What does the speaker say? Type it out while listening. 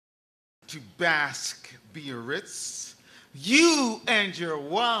to bask Biarritz. You and your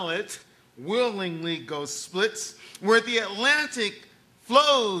wallet willingly go splits where the Atlantic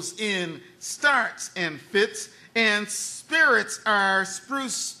flows in starts and fits, and spirits are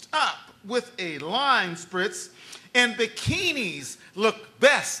spruced up with a lime spritz, and bikinis look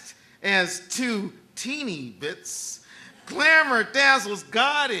best as two teeny bits. Glamour dazzles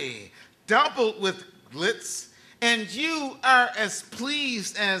gaudy, doubled with glitz, and you are as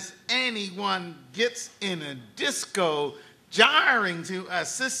pleased as anyone gets in a disco, jarring to a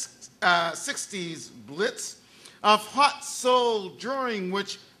 60s blitz of hot soul during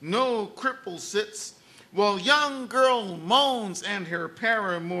which no cripple sits, while young girl moans and her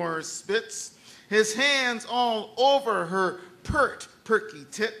paramour spits, his hands all over her perky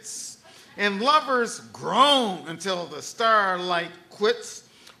tits, and lovers groan until the starlight quits,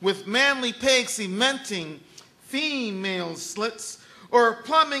 with manly peg cementing female slits, or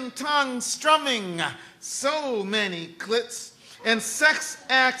plumbing tongue strumming so many clits, and sex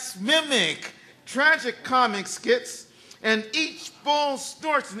acts mimic tragic comic skits, and each bull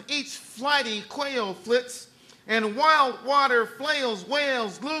snorts and each flighty quail flits, and wild water flails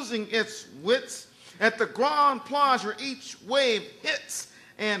wails losing its wits at the Grand Plage where each wave hits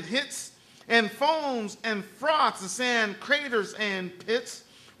and foams and froths the sand craters and pits,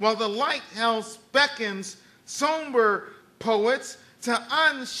 while the lighthouse beckons somber poets to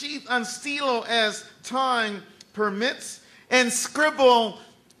unsheath, unstilo as time permits, and scribble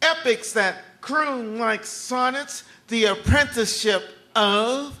epics that croon like sonnets the apprenticeship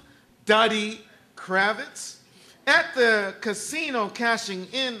of Dottie Kravitz. At the casino cashing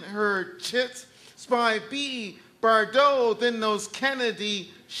in her chits, spy B. Bardot, then those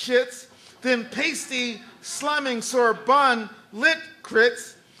Kennedy shits, then pasty slumming Sorbonne lit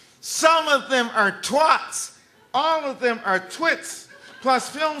crits. Some of them are twats, all of them are twits, plus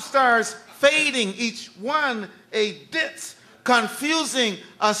film stars fading, each one a ditz, confusing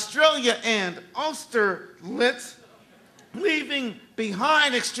Australia and Austerlitz, leaving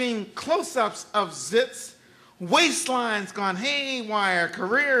behind extreme close-ups of zits, waistlines gone haywire,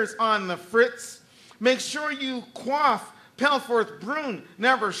 careers on the fritz. Make sure you quaff Pelforth Brune,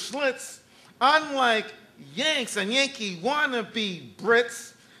 never Schlitz. Unlike Yanks and Yankee wannabe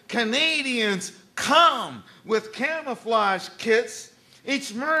Brits, Canadians come with camouflage kits.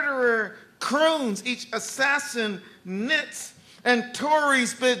 Each murderer croons, each assassin knits, and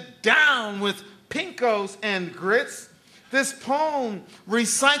Tories bid down with pinkos and grits. This poem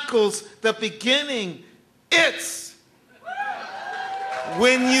recycles the beginning. It's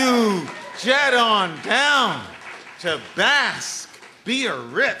when you jet on down to bask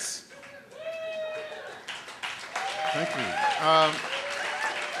Biarritz. Thank you.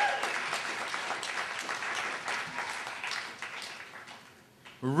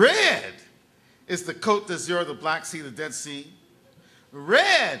 Red is the Côte d'Azur, the Black Sea, the Dead Sea.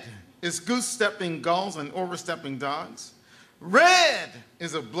 Red is goose-stepping gulls and overstepping dogs. Red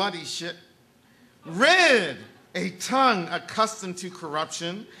is a bloody shit. Red, a tongue accustomed to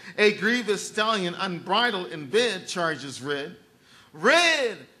corruption. A grievous stallion unbridled in bed charges red.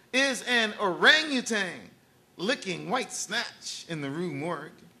 Red is an orangutan licking white snatch in the Rue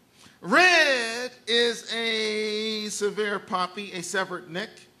Morgue. Red is a severe poppy, a severed neck.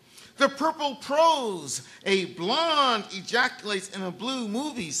 The purple prose, a blonde ejaculates in a blue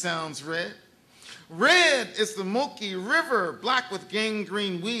movie sounds red. Red is the Moki River, black with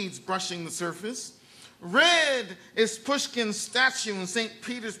gangrene weeds brushing the surface. Red is Pushkin's statue in St.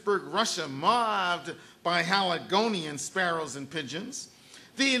 Petersburg, Russia, mobbed by Haligonian sparrows and pigeons.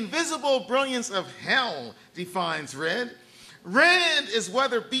 The invisible brilliance of hell defines red. Red is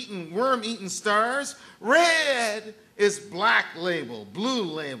weather-beaten, worm-eaten stars. Red is black label, blue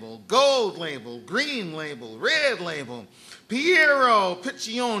label, gold label, green label, red label. Piero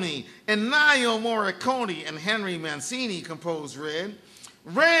Piccioni, Ennio Morricone, and Henry Mancini composed red.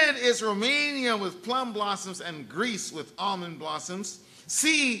 Red is Romania with plum blossoms and Greece with almond blossoms.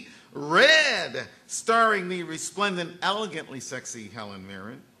 See Red, starring the resplendent, elegantly sexy Helen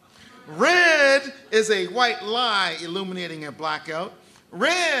Mirren. Red is a white lie illuminating a blackout.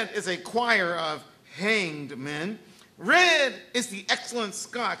 Red is a choir of hanged men. Red is the excellent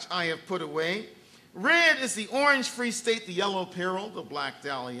scotch I have put away. Red is the orange-free state, the yellow peril, the black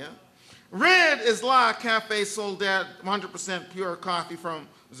dahlia. Red is La Cafe Soledad, 100% pure coffee from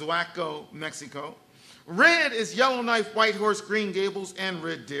Zuaco, Mexico. Red is Yellowknife, White Horse, Green Gables, and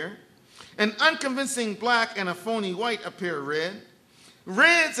Red Deer. An unconvincing black and a phony white appear red.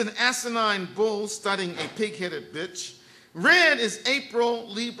 Red's an asinine bull studying a pig-headed bitch. Red is April,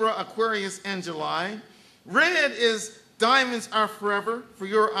 Libra, Aquarius, and July. Red is Diamonds are forever, for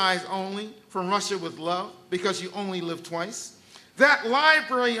your eyes only, from Russia with love, because you only live twice. That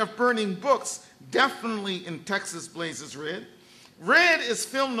library of burning books, definitely in Texas blazes red. Red is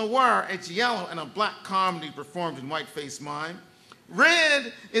film noir, it's yellow, and a black comedy performed in white-faced mime.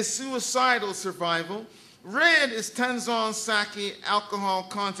 Red is suicidal survival. Red is Tenzon sake, alcohol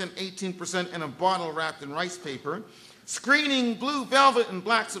content 18% in a bottle wrapped in rice paper. Screening Blue Velvet and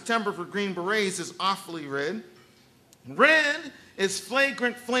Black September for Green Berets is awfully red. Red is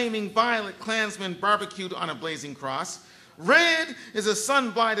flagrant flaming violet Klansmen barbecued on a blazing cross. Red is a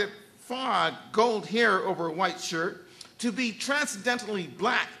sun-blinded fog, gold hair over a white shirt. To be transcendently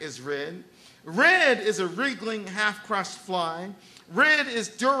black is red. Red is a wriggling, half-crushed fly. Red is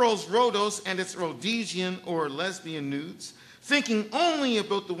Duro's Rhodos and its Rhodesian or lesbian nudes. Thinking only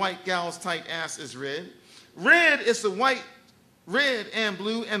about the white gal's tight ass is red. Red is the white, red and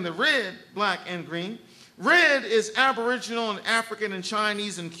blue, and the red, black and green. Red is Aboriginal and African and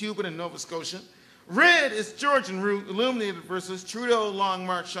Chinese and Cuban and Nova Scotian. Red is Georgian root, illuminated verses, Trudeau, Long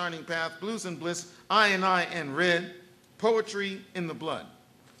March, Shining Path, Blues and Bliss, I and red, poetry in the blood.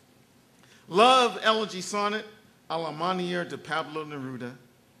 Love elegy sonnet, a la manière de Pablo Neruda.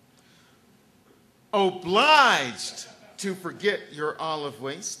 Obliged to forget your olive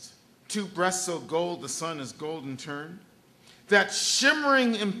waist, two breasts so gold the sun is golden turned, that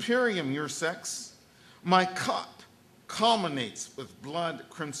shimmering imperium your sex, my cup culminates with blood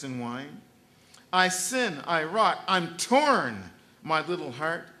crimson wine. I sin, I rot, I'm torn, my little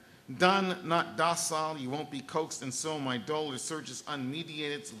heart, done, not docile, you won't be coaxed, and so my dole surges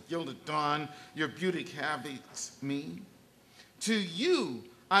unmediated to gilded dawn, your beauty habits me. To you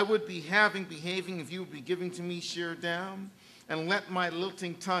I would be behaving if you would be giving to me sheer down, and let my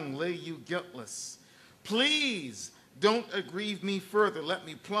lilting tongue lay you guiltless. Please don't aggrieve me further, let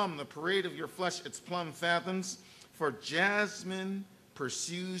me plumb the parade of your flesh, its plumb fathoms, for jasmine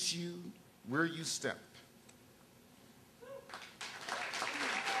pursues you where you step.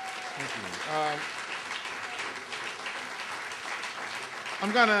 Thank you.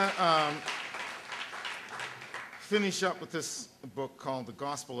 I'm going to finish up with this book called The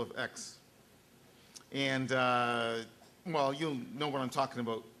Gospel of X. And, well, you'll know what I'm talking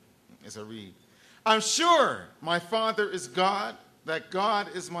about as I read. I'm sure my Father is God, that God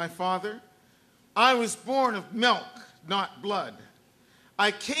is my Father. I was born of milk, not blood.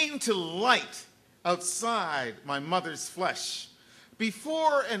 I came to light outside my mother's flesh.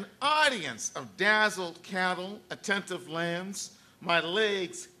 Before an audience of dazzled cattle, attentive lambs, my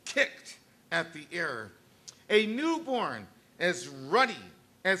legs kicked at the air. A newborn as ruddy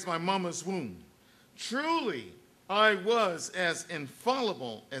as my mama's womb. Truly, I was as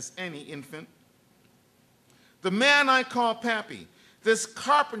infallible as any infant. The man I call Pappy, this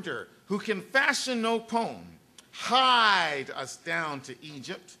carpenter who can fashion no poem, hide us down to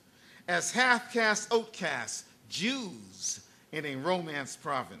Egypt as half-caste outcasts, Jews in a Romance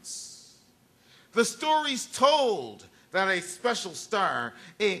province. The story's told that a special star,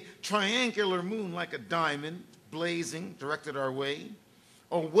 a triangular moon like a diamond, blazing, directed our way,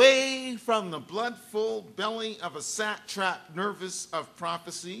 away from the blood-full belly of a satrap nervous of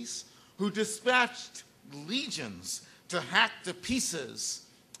prophecies, who dispatched legions to hack to pieces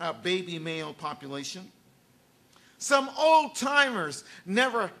a baby male population. Some old-timers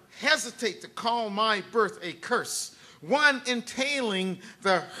never hesitate to call my birth a curse, one entailing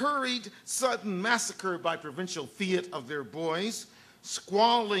the hurried, sudden massacre by provincial fiat of their boys,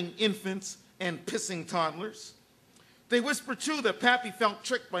 squalling infants and pissing toddlers. They whisper, too, that Pappy felt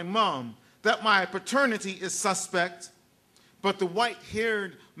tricked by Mom, that my paternity is suspect, but the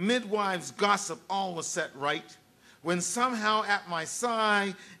white-haired midwives' gossip all was set right, when somehow at my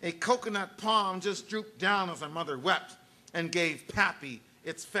side a coconut palm just drooped down as my mother wept and gave Pappy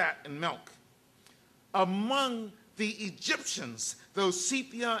its fat and milk. Among the Egyptians, those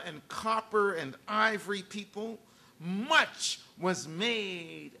sepia and copper and ivory people, much was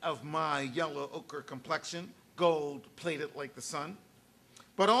made of my yellow ochre complexion, gold-plated like the sun,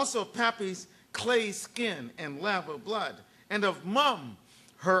 but also of Pappy's clay skin and lava blood, and of Mum,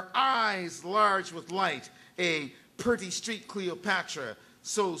 her eyes large with light, a pretty street Cleopatra,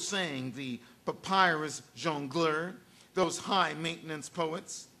 so sang the papyrus jongleur, those high-maintenance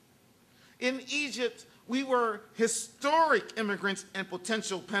poets. In Egypt, we were historic immigrants and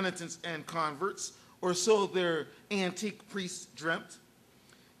potential penitents and converts, or so their antique priests dreamt.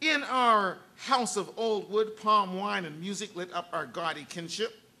 In our house of old wood, palm wine and music lit up our gaudy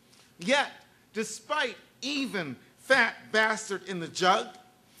kinship. Yet, despite even fat bastard in the jug,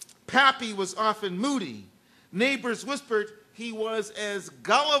 Pappy was often moody. Neighbors whispered he was as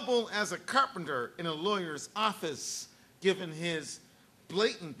gullible as a carpenter in a lawyer's office. given his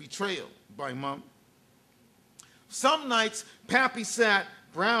blatant betrayal by Mom. Some nights, Pappy sat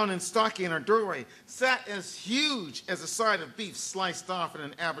brown and stocky in our doorway, sat as huge as a side of beef sliced off in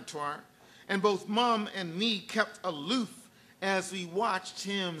an abattoir, and both Mom and me kept aloof as we watched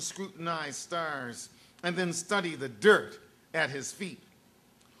him scrutinize stars and then study the dirt at his feet.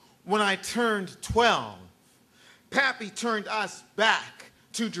 When I turned 12, Pappy turned us back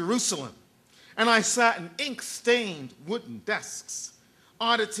to Jerusalem, and I sat in ink-stained wooden desks,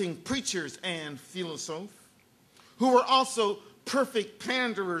 auditing preachers and philosophes, who were also perfect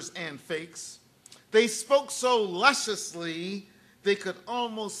panderers and fakes. They spoke so lusciously they could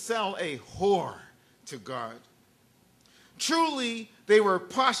almost sell a whore to God. Truly, they were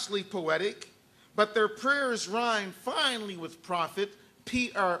poshly poetic, but their prayers rhymed finely with profit,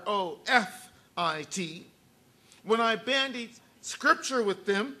 P-R-O-F-I-T. When I bandied scripture with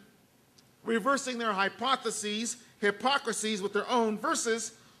them, reversing their hypotheses, hypocrisies with their own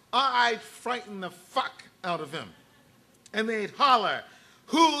verses, I'd frighten the fuck out of them. And they'd holler,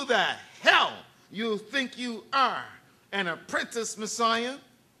 "Who the hell you think you are, an apprentice Messiah?"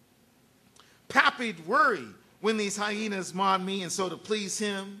 Pappy'd worry when these hyenas mobbed me, and so to please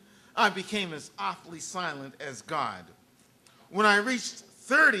him, I became as awfully silent as God. When I reached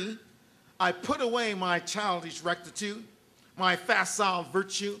 30, I put away my childish rectitude, my facile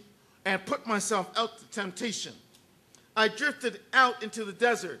virtue, and put myself out to temptation. I drifted out into the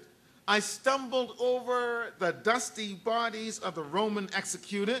desert. I stumbled over the dusty bodies of the Roman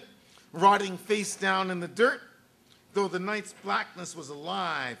executed, rotting face down in the dirt, though the night's blackness was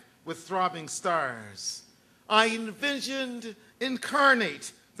alive with throbbing stars. I envisioned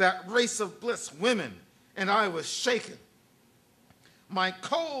incarnate that race of bliss women, and I was shaken. My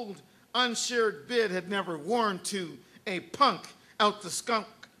cold, unshared bid had never warmed to a punk out to skunk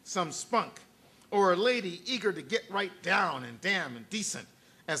some spunk, or a lady eager to get right down and damn and decent,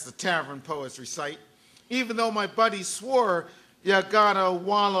 as the tavern poets recite, even though my buddies swore you gotta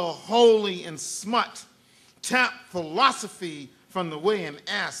wallow wholly in smut, tap philosophy from the way an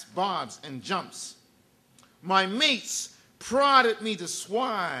ass bobs and jumps. My mates prodded me to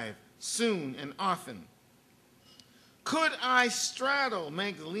swive soon and often. Could I straddle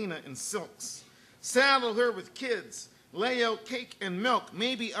Magdalena in silks, saddle her with kids, lay out cake and milk?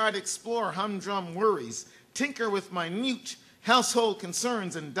 Maybe I'd explore humdrum worries, tinker with minute household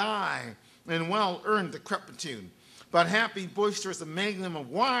concerns, and die in well-earned decrepitude. But happy, boisterous, a magnum of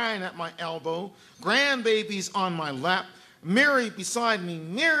wine at my elbow, grandbabies on my lap, Mary beside me,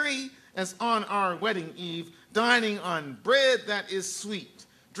 merry as on our wedding eve, dining on bread that is sweet,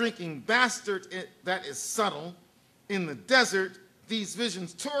 drinking bastard that is subtle. In the desert, these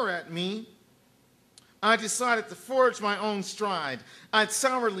visions tore at me. I decided to forge my own stride. I'd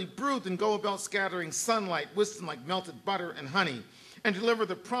sourly brood and go about scattering sunlight, wisdom like melted butter and honey, and deliver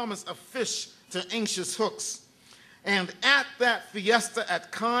the promise of fish to anxious hooks. And at that fiesta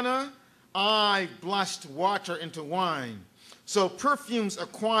at Cana, I blushed water into wine. So perfumes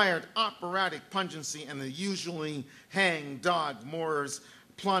acquired operatic pungency, and the usually hang-dog Moors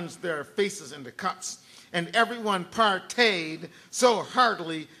plunged their faces into cups. And everyone partayed so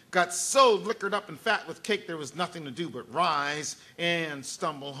heartily, got so liquored up and fat with cake there was nothing to do but rise and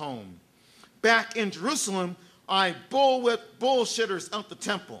stumble home. Back in Jerusalem, I bullwhipped bullshitters out the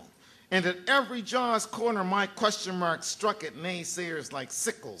temple, and at every jaw's corner my question mark struck at naysayers like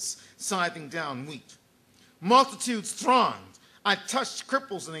sickles scything down wheat. Multitudes thronged. I touched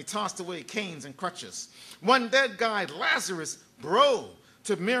cripples and they tossed away canes and crutches. One dead guy, Lazarus, bro,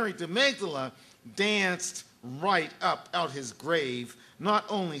 to Mary de Magdala, danced right up out his grave, not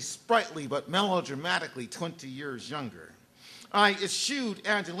only sprightly but melodramatically 20 years younger. I eschewed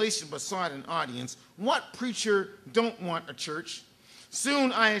adulation but sought an audience. What preacher don't want a church?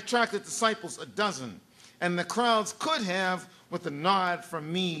 Soon I attracted disciples a dozen, and the crowds could have, with a nod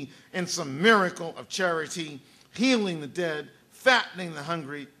from me and some miracle of charity, healing the dead, fattening the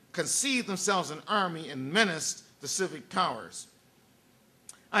hungry, conceived themselves an army and menaced the civic powers.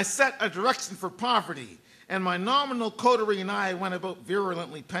 I set a direction for poverty, and my nominal coterie and I went about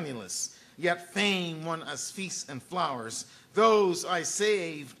virulently penniless. Yet fame won us feasts and flowers. Those I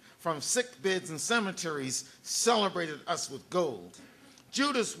saved from sick beds and cemeteries celebrated us with gold.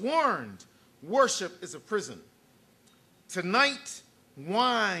 Judas warned, worship is a prison. Tonight,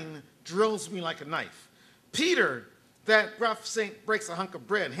 wine drills me like a knife. Peter, that rough saint, breaks a hunk of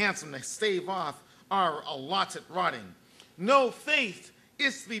bread, handsome to stave off our allotted rotting. No faith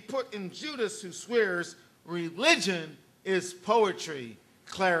is to be put in Judas, who swears religion is poetry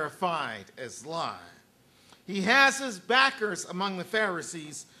clarified as lie. He has his backers among the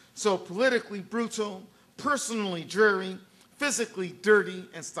Pharisees, so politically brutal, personally dreary, physically dirty,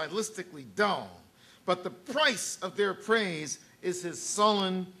 and stylistically dull. But the price of their praise is his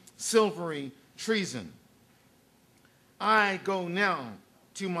sullen, silvery treason. I go now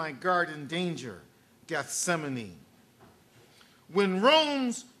to my garden danger, Gethsemane. When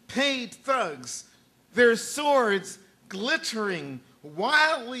Rome's paid thugs, their swords glittering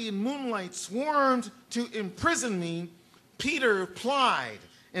wildly in moonlight, swarmed to imprison me, Peter plied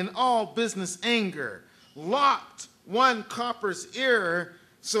in all business anger, lopped one copper's ear,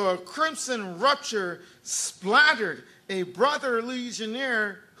 so a crimson rupture splattered a brother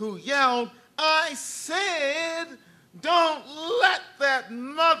legionnaire who yelled, I said, don't let that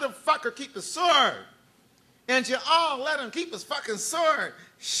motherfucker keep the sword. And you all let him keep his fucking sword.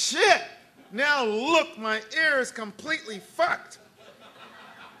 Shit. Now look, my ear is completely fucked.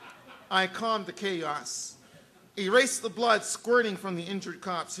 I calmed the chaos, erased the blood squirting from the injured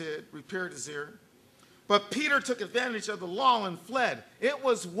cop's head, repaired his ear. But Peter took advantage of the lull and fled. It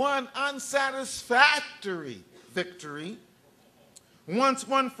was one unsatisfactory victory. Once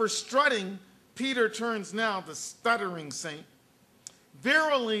won for strutting, Peter turns now the stuttering saint.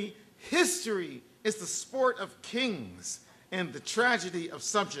 Verily, history is the sport of kings and the tragedy of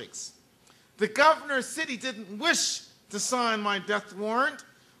subjects. The governor's city didn't wish to sign my death warrant,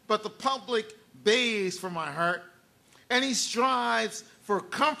 but the public bays for my heart, and he strives for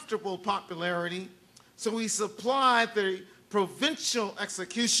comfortable popularity, so he supplied the provincial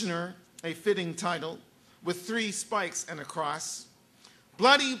executioner a fitting title with 3 spikes and a cross.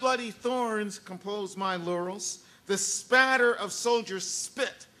 Bloody, bloody thorns compose my laurels. The spatter of soldiers'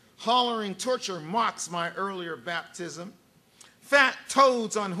 spit, hollering torture mocks my earlier baptism. Fat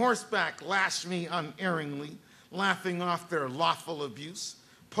toads on horseback lash me unerringly, laughing off their lawful abuse,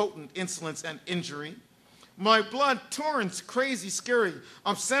 potent insolence and injury. My blood torrents, crazy, scary.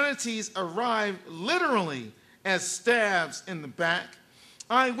 Obscenities arrive literally as stabs in the back.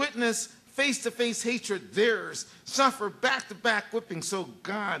 I witness face-to-face hatred theirs, suffer back-to-back whipping so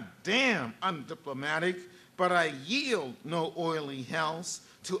goddamn undiplomatic, but I yield no oily hells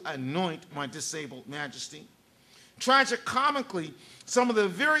to anoint my disabled majesty. Tragicomically, some of the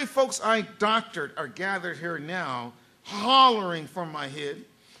very folks I doctored are gathered here now, hollering from my head.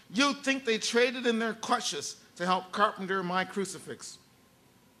 You'd think they traded in their crutches to help carpenter my crucifix.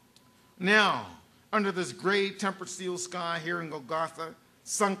 Now, under this gray tempered steel sky here in Golgotha,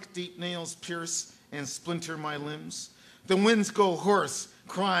 sunk deep nails pierce and splinter my limbs. The winds go hoarse,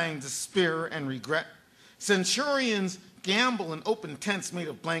 crying despair and regret. Centurions gamble in open tents made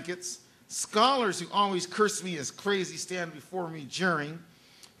of blankets. Scholars who always curse me as crazy stand before me jeering.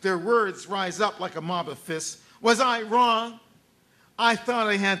 Their words rise up like a mob of fists. Was I wrong? I thought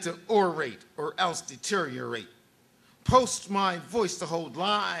I had to orate or else deteriorate. Post my voice to hold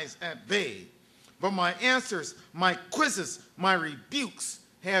lies at bay. But my answers, my quizzes, my rebukes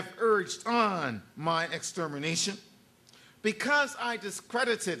have urged on my extermination. Because I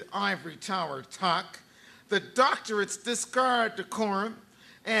discredited ivory tower talk, the doctorates discard decorum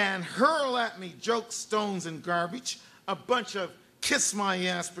and hurl at me jokes, stones, and garbage, a bunch of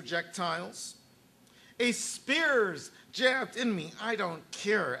kiss-my-ass projectiles. A spear's jabbed in me, I don't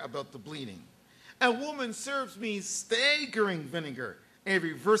care about the bleeding. A woman serves me staggering vinegar, a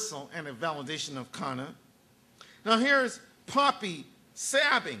reversal and a validation of Kana. Now here's Poppy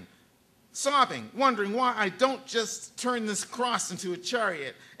sobbing, wondering why I don't just turn this cross into a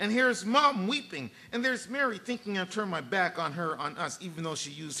chariot. And here's Mom weeping, and there's Mary thinking I've turned my back on her, on us, even though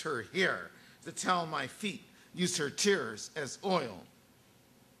she used her hair to towel my feet, used her tears as oil.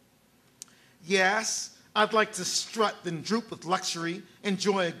 Yes, I'd like to strut, then droop with luxury,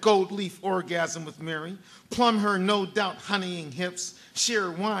 enjoy a gold leaf orgasm with Mary, plumb her no doubt honeying hips,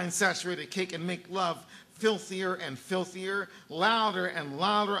 share wine-saturated cake, and make love filthier and filthier, louder and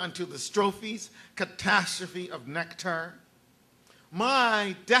louder until the strophes, catastrophe of nectar.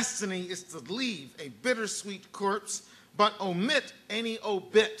 My destiny is to leave a bittersweet corpse, but omit any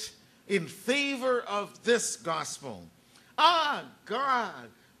obit in favor of this gospel. Ah, God,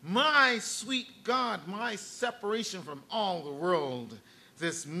 my sweet God, my separation from all the world,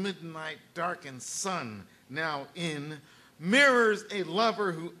 this midnight darkened sun now in, mirrors a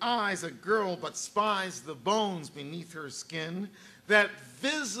lover who eyes a girl but spies the bones beneath her skin, that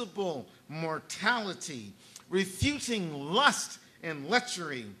visible mortality, refuting lust and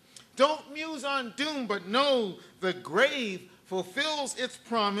lechery. Don't muse on doom, but know the grave fulfills its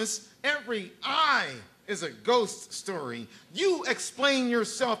promise. Every eye is a ghost story. You explain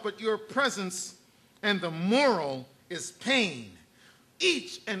yourself, but your presence and the moral is pain.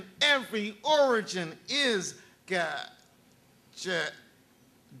 Each and every origin is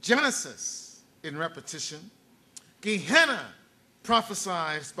Genesis. in repetition. Gehenna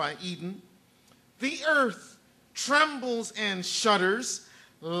prophesies by Eden. The earth trembles and shudders.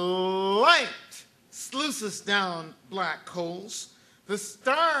 Light sluices down black holes. The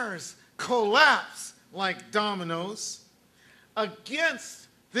stars collapse like dominoes. Against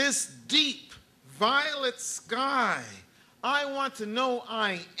this deep violet sky, I want to know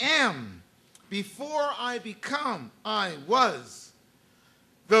I am. Before I become, I was.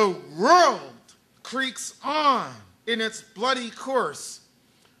 The world creaks on in its bloody course.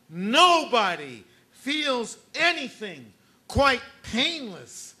 Nobody feels anything quite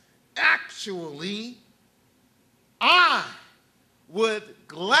painless. Actually, I would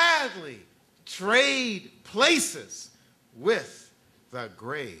gladly trade places with the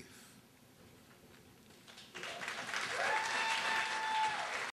grave.